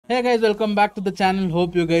Hey guys, welcome back to the channel.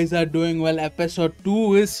 Hope you guys are doing well. Episode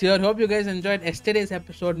 2 is here. Hope you guys enjoyed yesterday's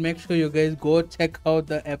episode. Make sure you guys go check out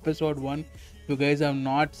the episode 1 if you guys have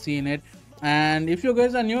not seen it. And if you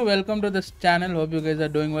guys are new, welcome to this channel. Hope you guys are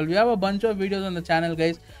doing well. We have a bunch of videos on the channel,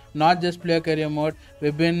 guys, not just player career mode.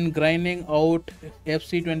 We've been grinding out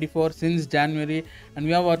FC24 since January, and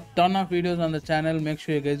we have a ton of videos on the channel. Make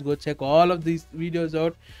sure you guys go check all of these videos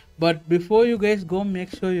out. But before you guys go, make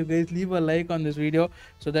sure you guys leave a like on this video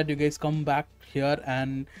so that you guys come back here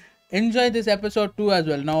and enjoy this episode 2 as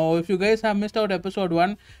well. Now if you guys have missed out episode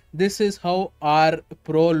 1, this is how our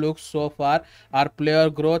pro looks so far. Our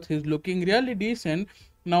player growth is looking really decent.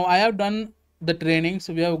 Now I have done the trainings.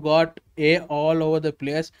 We have got A all over the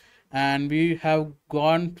place, and we have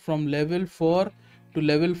gone from level 4 to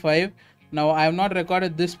level 5. Now I have not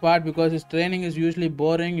recorded this part because this training is usually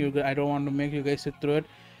boring. I don't want to make you guys sit through it.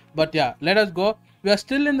 But yeah, let us go. We are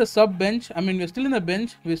still in the sub bench. We're still in the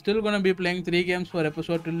bench. We're still going to be playing 3 games per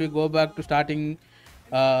episode till we go back to starting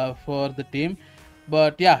for the team.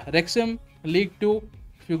 But yeah, WREXHAM League 2.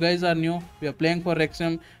 If you guys are new, we are playing for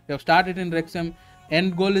WREXHAM. We have started in WREXHAM.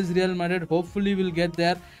 End goal is Real Madrid. Hopefully we'll get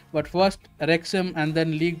there. But first WREXHAM, and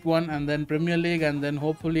then League 1, and then Premier League, and then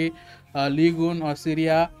hopefully Ligue 1 or Serie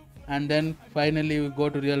A, and then finally we go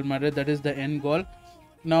to Real Madrid. That is the end goal.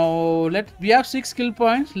 Now we have 6 skill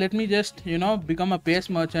points. Let me just become a pace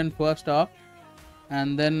merchant first off,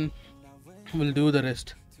 and then we'll do the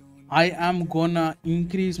rest. I am gonna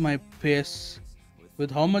increase my pace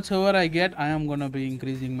with how much ever I get. I am gonna be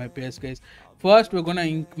increasing my pace, guys. First we're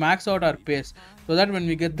gonna max out our pace so that when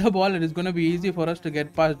we get the ball, it is gonna be easy for us to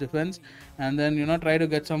get past defense, and then try to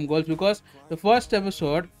get some goals. Because the first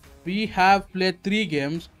episode we have played 3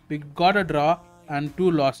 games, we got a draw and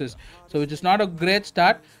 2 losses, so which is not a great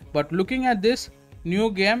start. But looking at this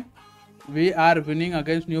new game, we are winning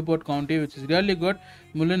against Newport County, which is really good.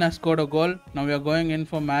 Mullen has scored a goal. Now we are going in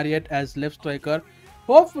for Marriott as left striker.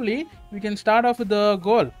 Hopefully we can start off with the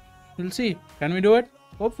goal. We'll see. Can we do it?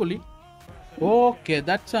 Hopefully. Okay,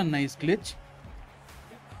 that's a nice glitch.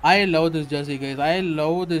 I love this jersey, guys. I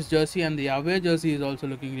love this jersey, and the away jersey is also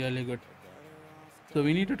looking really good. So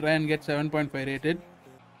we need to try and get 7.5 rated.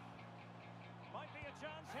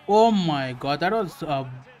 Oh my god, that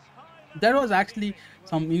was actually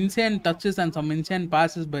some insane touches and some insane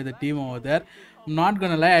passes by the team over there. I'm not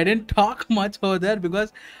gonna lie, I didn't talk much over there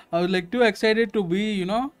because I was like too excited to be,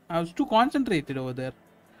 I was too concentrated over there.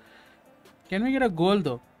 Can we get a goal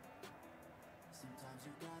though?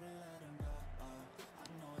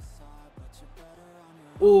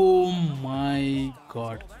 Oh my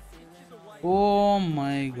god. Oh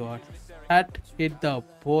my god. That hit the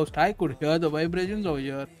post. I could hear the vibrations over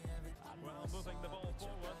here.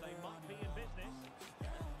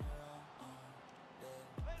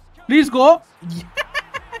 Please go. Yeah.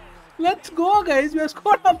 Let's go, guys. We have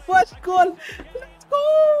scored our first goal. Let's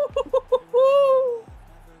go.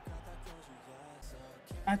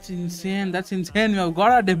 That's insane. That's insane. We have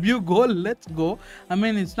got our debut goal. Let's go.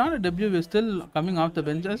 It's not a debut. We're still coming off the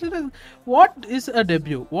bench. What is a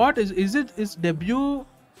debut? What is it? Is debut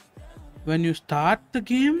when you start the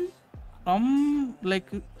game from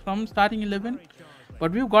starting 11?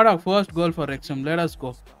 But we've got our first goal for WREXHAM. Let us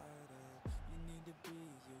go.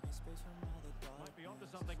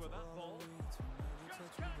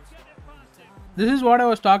 This is what I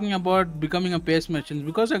was talking about, becoming a pace merchant.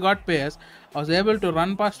 Because I got pace, I was able to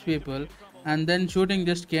run past people, and then shooting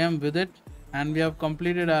just came with it. And we have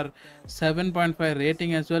completed our 7.5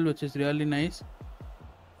 rating as well, which is really nice.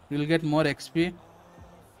 We'll get more XP.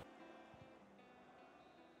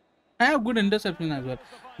 I have good interception as well.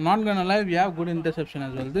 Not gonna lie, we have good interception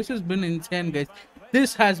as well. This has been insane, guys.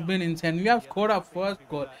 This has been insane. We have scored our first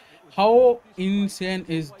goal. How insane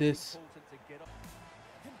is this?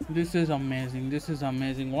 This is amazing. This is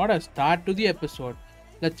amazing. What a start to the episode.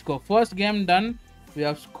 Let's go. First game done. We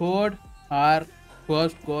have scored our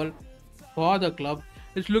first goal for the club.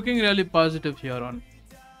 It's looking really positive here on.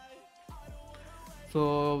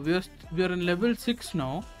 So we are in level 6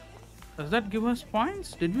 now. Does that give us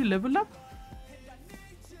points? Did we level up?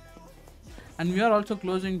 And we are also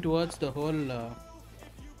closing towards the whole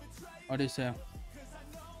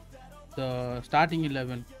the starting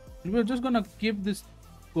 11. We're just gonna keep this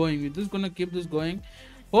going. We're just gonna keep this going.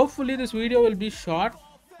 Hopefully this video will be short.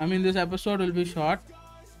 This episode will be short,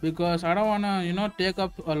 because I don't wanna take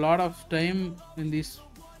up a lot of time in these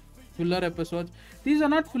filler episodes. These are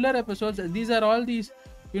not filler episodes. These are all these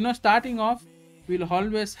starting off. We'll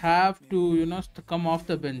always have to come off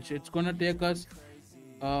the bench. It's gonna take us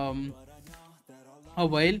a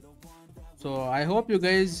while. So I hope you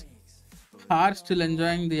guys are still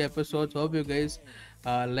enjoying the episodes. Hope you guys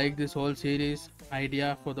like this whole series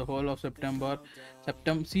idea for the whole of September,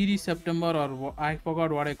 or I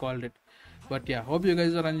forgot what I called it. But yeah, hope you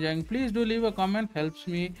guys are enjoying. Please do leave a comment, helps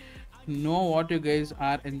me know what you guys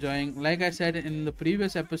are enjoying. Like I said in the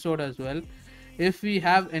previous episode as well, if we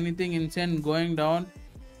have anything insane going down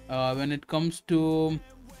when it comes to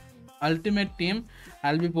ultimate team,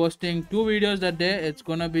 I'll be posting 2 videos that day. It's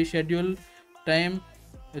gonna be schedule time,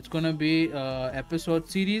 it's gonna be episode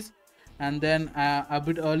series, and then a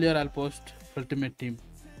bit earlier I'll post ultimate team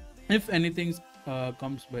if anything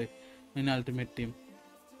comes by in ultimate team.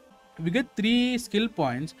 We get 3 skill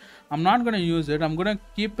points. I'm not gonna use it. I'm gonna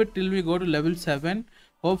keep it till we go to level 7.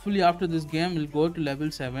 Hopefully after this game we'll go to level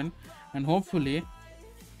 7, and hopefully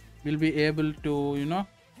we'll be able to, you know,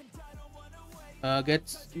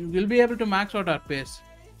 we'll be able to max out our pace.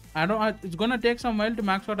 It's gonna take some while to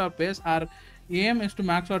max out our pace. Our aim is to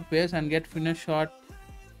max out pace and get finish shot.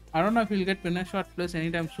 I don't know if we'll get finish shot plus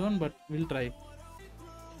anytime soon, but we'll try.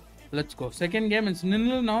 Let's go. Second game, it's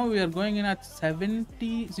 0-0 now. We are going in at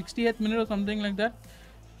 68th minute or something like that.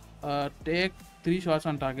 Take 3 shots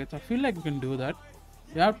on targets. I feel like we can do that.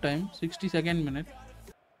 We have time. 62nd minute.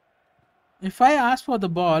 If I ask for the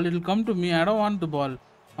ball, it'll come to me. I don't want the ball.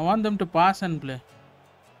 I want them to pass and play.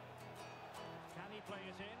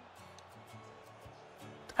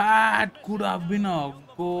 That could have been a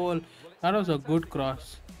goal. That was a good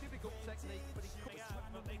cross.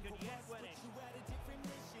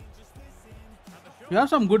 We have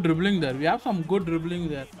some good dribbling there.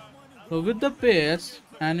 So with the pace,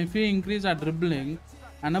 and if we increase our dribbling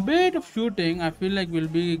and a bit of shooting, I feel like we'll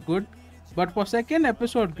be good. But for second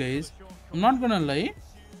episode, guys, I'm not gonna lie,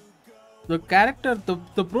 the character,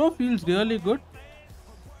 the pro feels really good.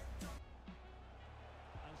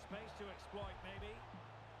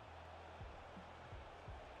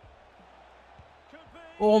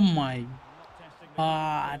 Oh my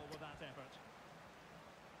god.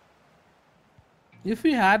 If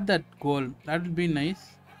we had that goal, that would be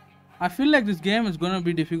nice. I feel like this game is gonna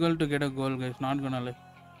be difficult to get a goal, guys. Not gonna lie.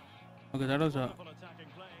 Okay, that was a...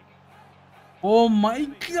 Oh my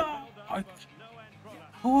god!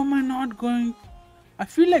 How am I not going? I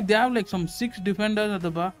feel like they have like some 6 defenders at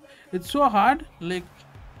the bar. It's so hard. Like...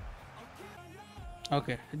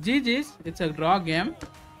 Okay, GG's. It's a draw game.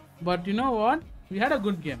 But you know what? We had a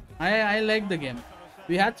good game. I like the game.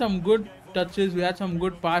 We had some good touches. We had some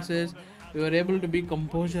good passes. We were able to be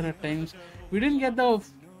composure at times. We didn't get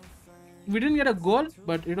a goal,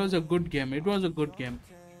 but it was a good game.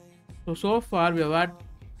 So far we have had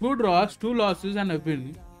 2 draws, 2 losses and a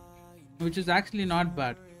win, which is actually not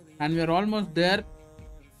bad. And we are almost there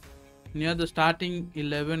near the starting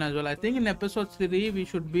 11 as well. I think in episode 3 we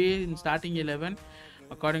should be in starting 11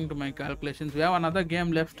 according to my calculations. We have another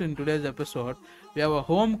game left in today's episode. We have a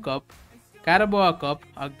home cup, Carabao Cup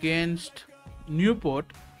against Newport.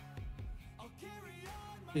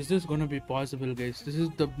 Is this gonna be possible, guys? This is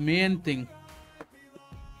the main thing.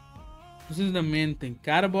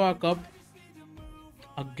 Carabao Cup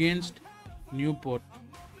against Newport.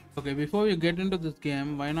 Okay, before we get into this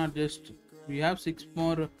game, why not just... We have 6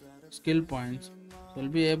 more skill points. So we'll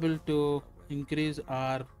be able to increase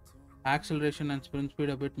our acceleration and sprint speed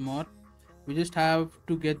a bit more. We just have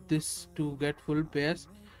to get this to get full pace,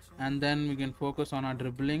 and then we can focus on our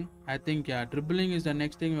dribbling. I think, yeah, dribbling is the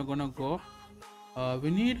next thing we're gonna go. We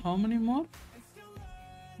need how many more?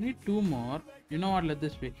 We need 2 more. You know what, let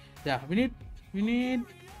this be. Yeah, we need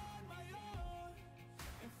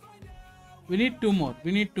 2 more.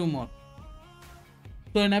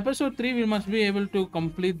 So in episode 3 we must be able to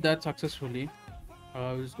complete that successfully.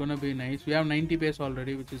 It's gonna be nice. We have 90 pace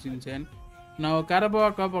already, which is insane. Now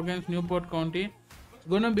Carabao Cup against Newport County. It's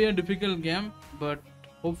gonna be a difficult game, but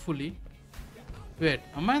hopefully... Wait,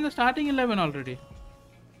 am I in the starting 11 already?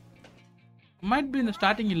 Might be in the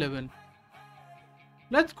starting 11.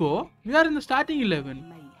 Let's go. We are in the starting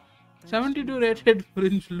 11. 72 rated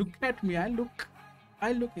fringe. Look at me. I look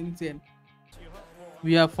insane.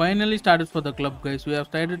 We have finally started for the club, guys.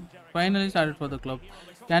 Finally started for the club.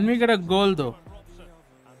 Can we get a goal though?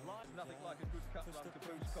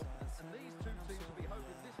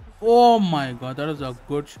 Oh my god, that was a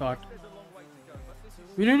good shot.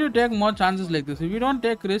 We need to take more chances like this. If we don't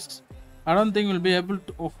take risks, I don't think we'll be able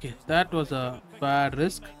to... Okay, that was a bad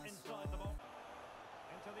risk.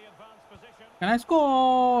 Can I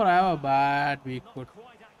score? I have a bad weak foot.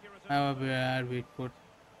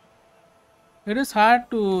 It is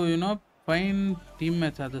hard to, you know, find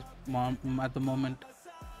teammates at the moment.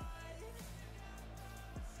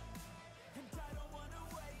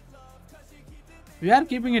 We are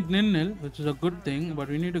keeping it 0-0, which is a good thing, but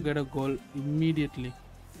we need to get a goal immediately.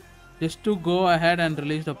 just to go ahead and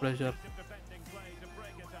release the pressure.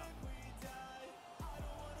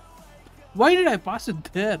 Why did I pass it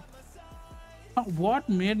there? What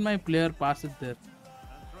made my player pass it there?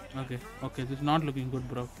 Okay, this is not looking good,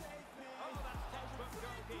 bro.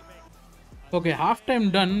 Okay,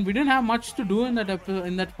 halftime done. We didn't have much to do in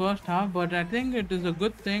that first half, but I think it is a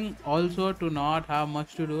good thing also to not have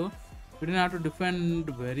much to do. We didn't have to defend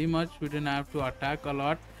very much. We didn't have to attack a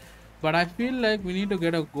lot. But I feel like we need to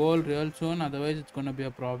get a goal real soon. Otherwise, it's gonna be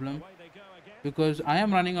a problem because I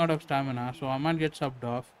am running out of stamina, so I might get subbed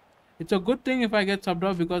off. It's a good thing if I get subbed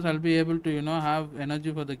off because I'll be able to, have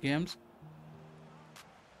energy for the games.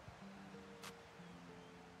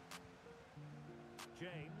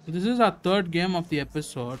 This is our third game of the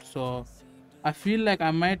episode, so I feel like I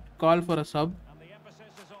might call for a sub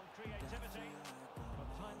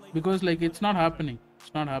because like it's not happening.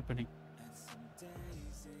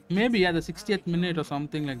 Maybe at the 60th minute or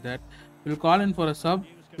something like that, we'll call in for a sub,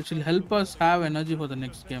 which will help us have energy for the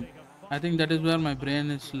next game. I think that is where my brain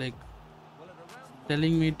is like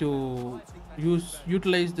telling me to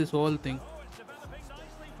utilize this whole thing.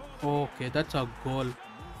 Okay, that's a goal.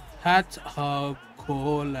 That's a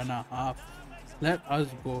goal and a half. Let us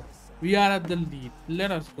go. We are at the lead.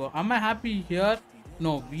 Let us go. Am I happy here?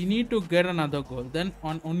 No, we need to get another goal. Then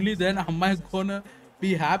only then am I gonna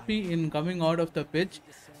be happy in coming out of the pitch.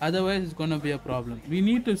 Otherwise, it's gonna be a problem. We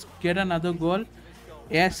need to get another goal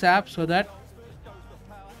ASAP so that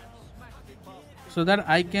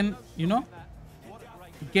I can,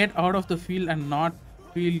 get out of the field and not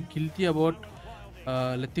feel guilty about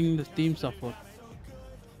letting the team suffer.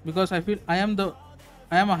 Because I feel I am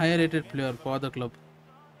a higher rated player for the club.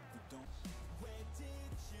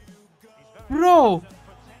 Bro,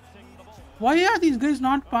 why are these guys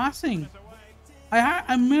not passing?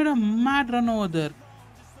 I made a mad run over there.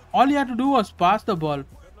 All you had to do was pass the ball.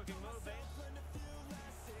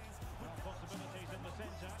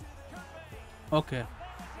 Okay,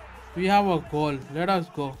 we have a goal. Let us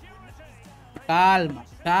go.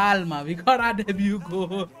 Calma. We got our debut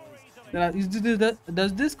goal.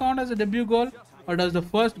 Does this count as a debut goal, or does the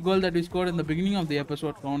first goal that we scored in the beginning of the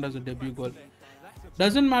episode count as a debut goal?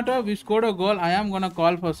 Doesn't matter. We scored a goal. I am gonna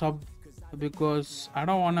call for sub because I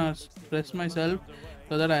don't wanna stress myself,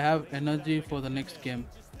 so that I have energy for the next game.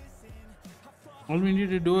 All we need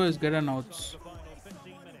to do is get an outs.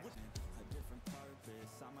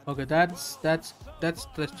 Okay, that's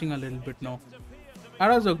stretching a little bit now. That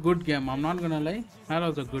was a good game. I'm not gonna lie. That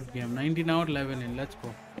was a good game. 19 out, 11 in. Let's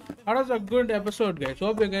go. That was a good episode, guys.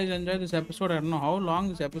 Hope you guys enjoyed this episode. I don't know how long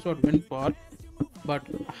this episode went for, but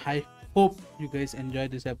I hope you guys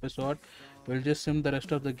enjoyed this episode. We'll just sim the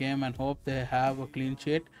rest of the game and hope they have a clean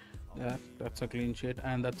sheet. Yeah, that's a clean sheet,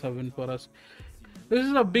 and that's a win for us. This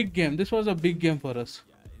is a big game. This was a big game for us.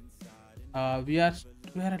 We are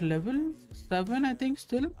at level 7, I think,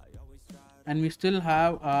 still, and we still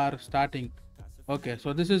have our starting. Okay,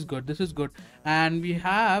 so this is good, and we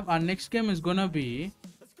have our next game is gonna be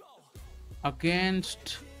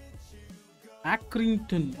against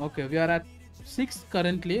Accrington. Okay, we are at 6th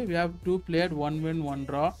currently. We have 2 played, 1 win, 1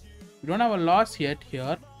 draw. We don't have a loss yet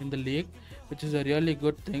here in the league, which is a really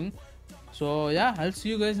good thing. So yeah, I'll see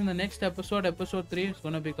you guys in the next episode. Episode 3 is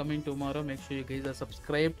gonna be coming tomorrow. Make sure you guys are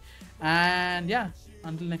subscribed, and yeah,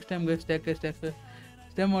 until next time, guys,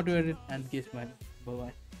 stay motivated and keep smiling. Bye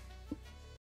bye.